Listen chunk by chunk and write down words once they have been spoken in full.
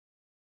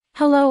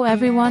Hello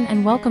everyone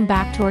and welcome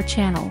back to our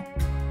channel.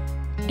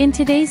 In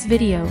today's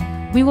video,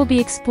 we will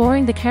be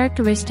exploring the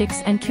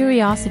characteristics and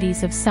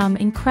curiosities of some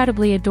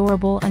incredibly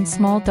adorable and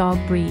small dog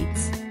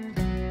breeds.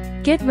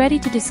 Get ready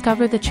to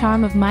discover the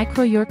charm of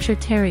micro Yorkshire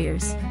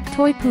Terriers,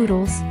 toy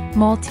poodles,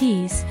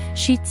 Maltese,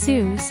 Shih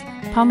Tzus,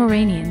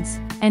 Pomeranians,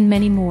 and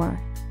many more.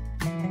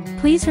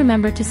 Please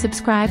remember to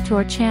subscribe to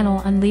our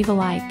channel and leave a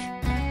like.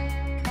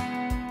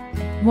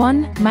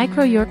 1.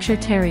 Micro Yorkshire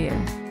Terrier.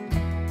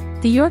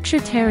 The Yorkshire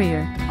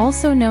Terrier,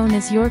 also known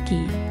as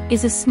Yorkie,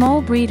 is a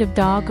small breed of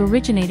dog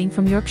originating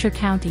from Yorkshire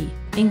County,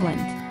 England.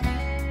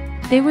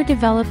 They were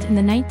developed in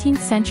the 19th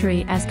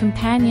century as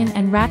companion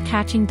and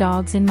rat-catching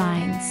dogs in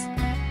mines.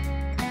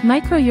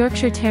 Micro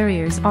Yorkshire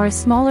Terriers are a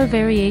smaller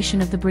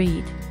variation of the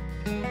breed.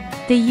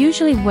 They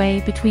usually weigh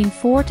between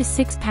 4 to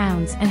 6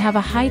 pounds and have a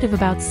height of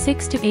about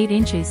 6 to 8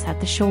 inches at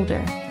the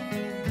shoulder.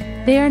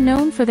 They are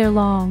known for their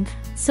long,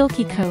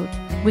 silky coat,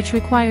 which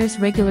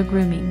requires regular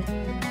grooming.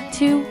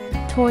 2.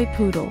 Toy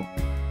Poodle.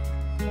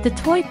 The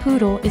Toy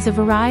Poodle is a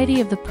variety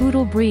of the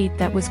poodle breed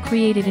that was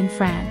created in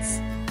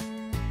France.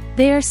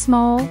 They are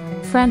small,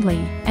 friendly,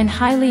 and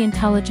highly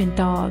intelligent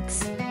dogs.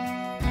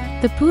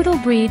 The poodle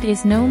breed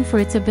is known for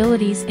its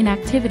abilities in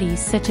activities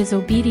such as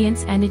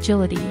obedience and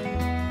agility.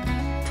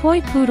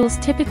 Toy poodles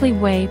typically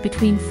weigh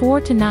between 4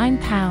 to 9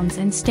 pounds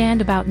and stand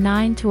about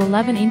 9 to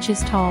 11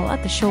 inches tall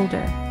at the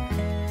shoulder.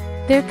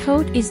 Their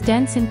coat is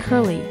dense and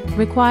curly,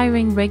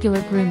 requiring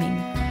regular grooming.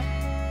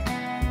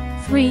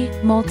 3.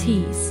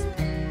 Maltese.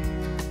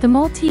 The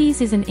Maltese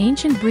is an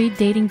ancient breed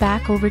dating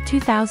back over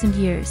 2,000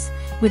 years,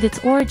 with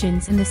its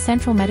origins in the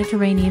central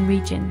Mediterranean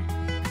region.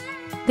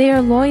 They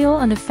are loyal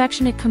and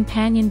affectionate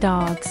companion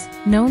dogs,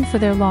 known for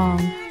their long,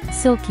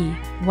 silky,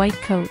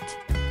 white coat.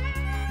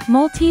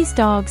 Maltese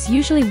dogs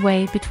usually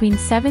weigh between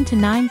 7 to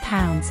 9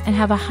 pounds and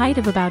have a height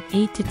of about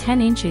 8 to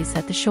 10 inches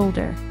at the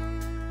shoulder.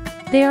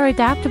 They are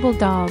adaptable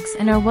dogs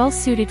and are well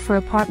suited for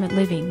apartment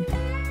living.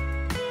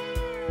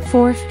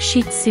 4.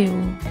 Shih Tzu.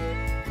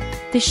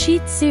 The Shih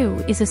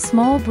Tzu is a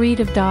small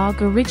breed of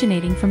dog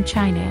originating from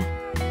China.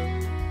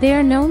 They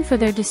are known for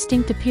their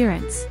distinct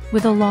appearance,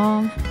 with a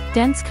long,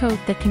 dense coat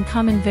that can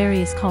come in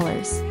various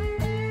colors.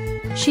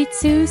 Shih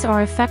Tzus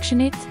are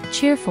affectionate,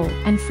 cheerful,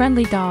 and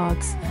friendly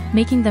dogs,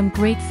 making them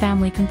great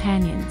family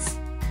companions.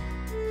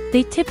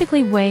 They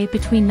typically weigh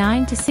between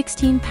 9 to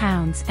 16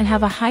 pounds and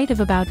have a height of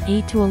about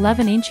 8 to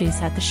 11 inches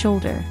at the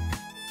shoulder.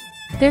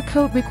 Their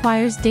coat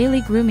requires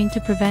daily grooming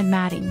to prevent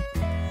matting.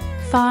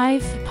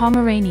 5.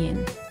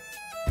 Pomeranian.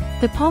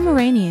 The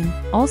Pomeranian,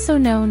 also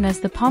known as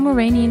the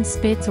Pomeranian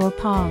Spitz or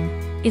Pom,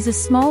 is a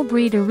small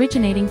breed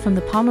originating from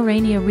the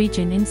Pomerania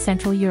region in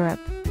Central Europe.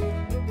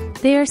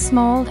 They are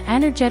small,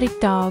 energetic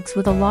dogs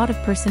with a lot of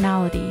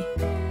personality.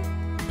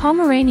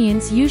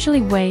 Pomeranians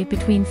usually weigh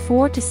between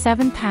 4 to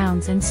 7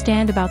 pounds and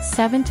stand about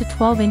 7 to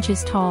 12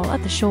 inches tall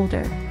at the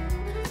shoulder.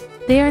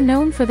 They are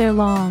known for their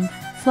long,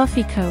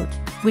 fluffy coat,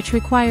 which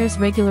requires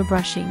regular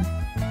brushing.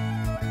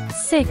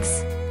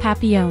 6.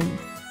 Papillon.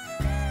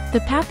 The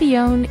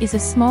Papillon is a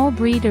small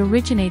breed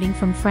originating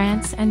from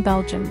France and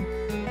Belgium.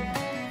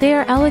 They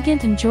are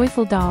elegant and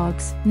joyful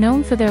dogs,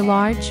 known for their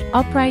large,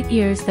 upright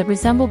ears that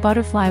resemble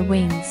butterfly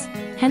wings,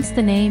 hence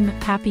the name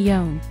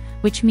Papillon,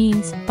 which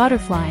means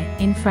butterfly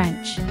in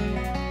French.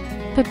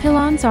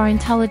 Papillons are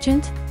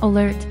intelligent,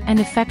 alert, and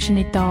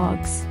affectionate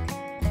dogs.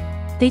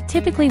 They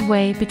typically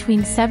weigh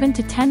between 7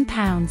 to 10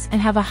 pounds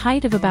and have a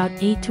height of about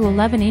 8 to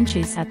 11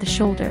 inches at the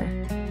shoulder.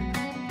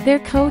 Their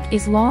coat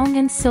is long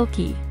and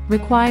silky,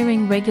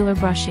 requiring regular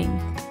brushing.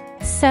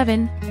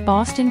 7.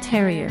 Boston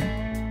Terrier.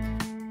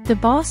 The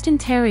Boston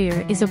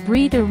Terrier is a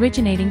breed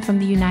originating from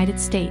the United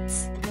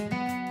States.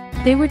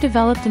 They were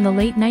developed in the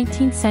late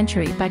 19th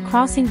century by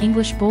crossing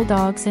English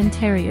bulldogs and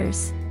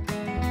terriers.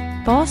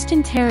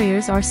 Boston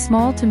Terriers are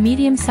small to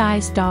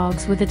medium-sized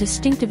dogs with a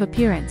distinctive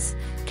appearance,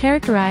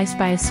 characterized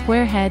by a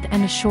square head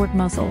and a short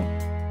muzzle.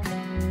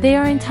 They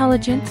are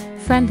intelligent,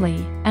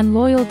 friendly, and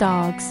loyal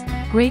dogs,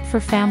 great for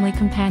family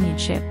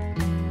companionship.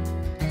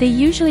 They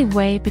usually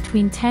weigh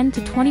between 10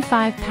 to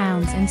 25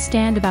 pounds and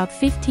stand about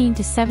 15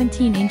 to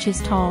 17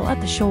 inches tall at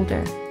the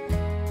shoulder.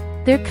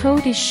 Their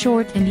coat is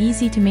short and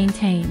easy to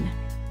maintain.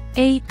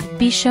 8.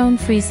 Bichon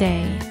Frise.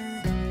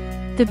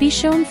 The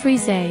Bichon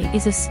Frise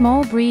is a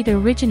small breed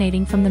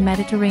originating from the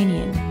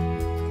Mediterranean.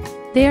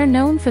 They are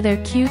known for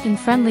their cute and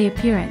friendly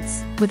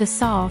appearance, with a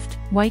soft,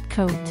 white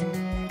coat.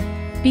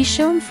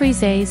 Bichon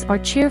Frises are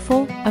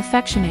cheerful,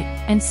 affectionate,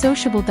 and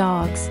sociable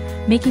dogs,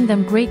 making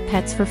them great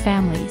pets for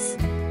families.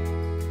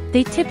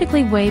 They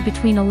typically weigh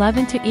between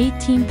 11 to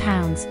 18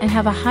 pounds and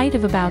have a height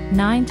of about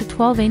 9 to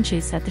 12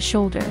 inches at the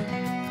shoulder.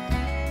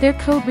 Their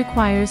coat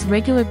requires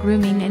regular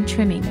grooming and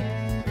trimming.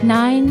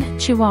 9.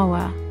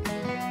 Chihuahua.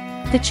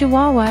 The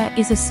Chihuahua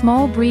is a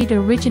small breed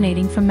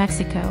originating from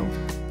Mexico.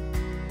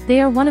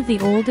 They are one of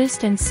the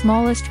oldest and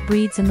smallest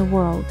breeds in the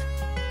world.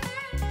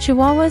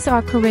 Chihuahuas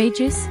are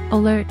courageous,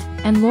 alert,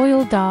 and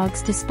loyal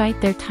dogs despite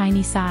their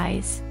tiny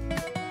size.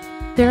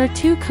 There are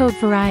two coat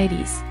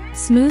varieties,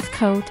 smooth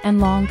coat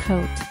and long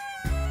coat.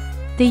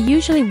 They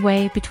usually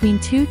weigh between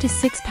 2 to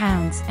 6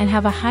 pounds and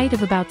have a height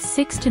of about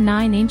 6 to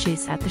 9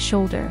 inches at the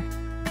shoulder.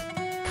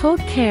 Coat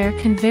care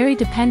can vary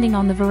depending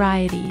on the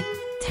variety.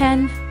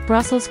 10.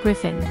 Brussels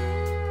Griffon.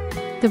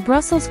 The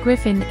Brussels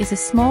Griffon is a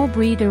small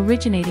breed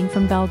originating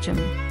from Belgium.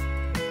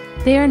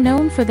 They are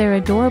known for their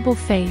adorable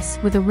face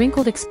with a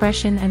wrinkled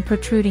expression and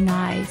protruding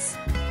eyes.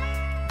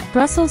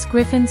 Brussels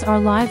Griffons are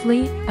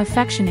lively,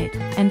 affectionate,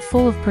 and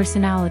full of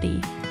personality.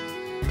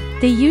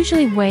 They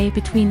usually weigh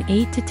between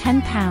 8 to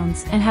 10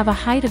 pounds and have a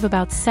height of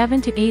about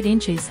 7 to 8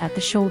 inches at the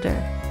shoulder.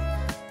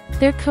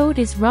 Their coat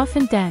is rough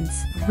and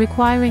dense,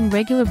 requiring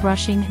regular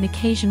brushing and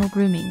occasional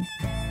grooming.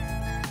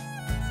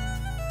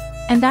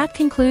 And that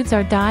concludes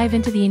our dive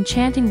into the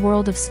enchanting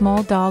world of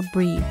small dog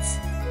breeds.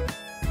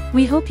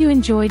 We hope you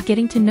enjoyed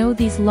getting to know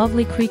these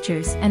lovely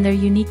creatures and their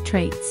unique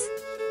traits.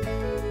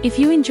 If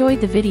you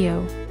enjoyed the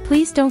video,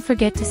 please don't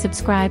forget to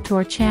subscribe to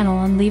our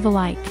channel and leave a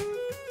like.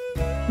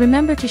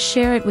 Remember to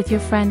share it with your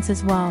friends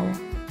as well.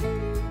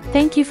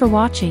 Thank you for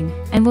watching,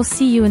 and we'll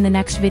see you in the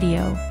next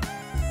video.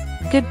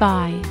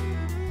 Goodbye.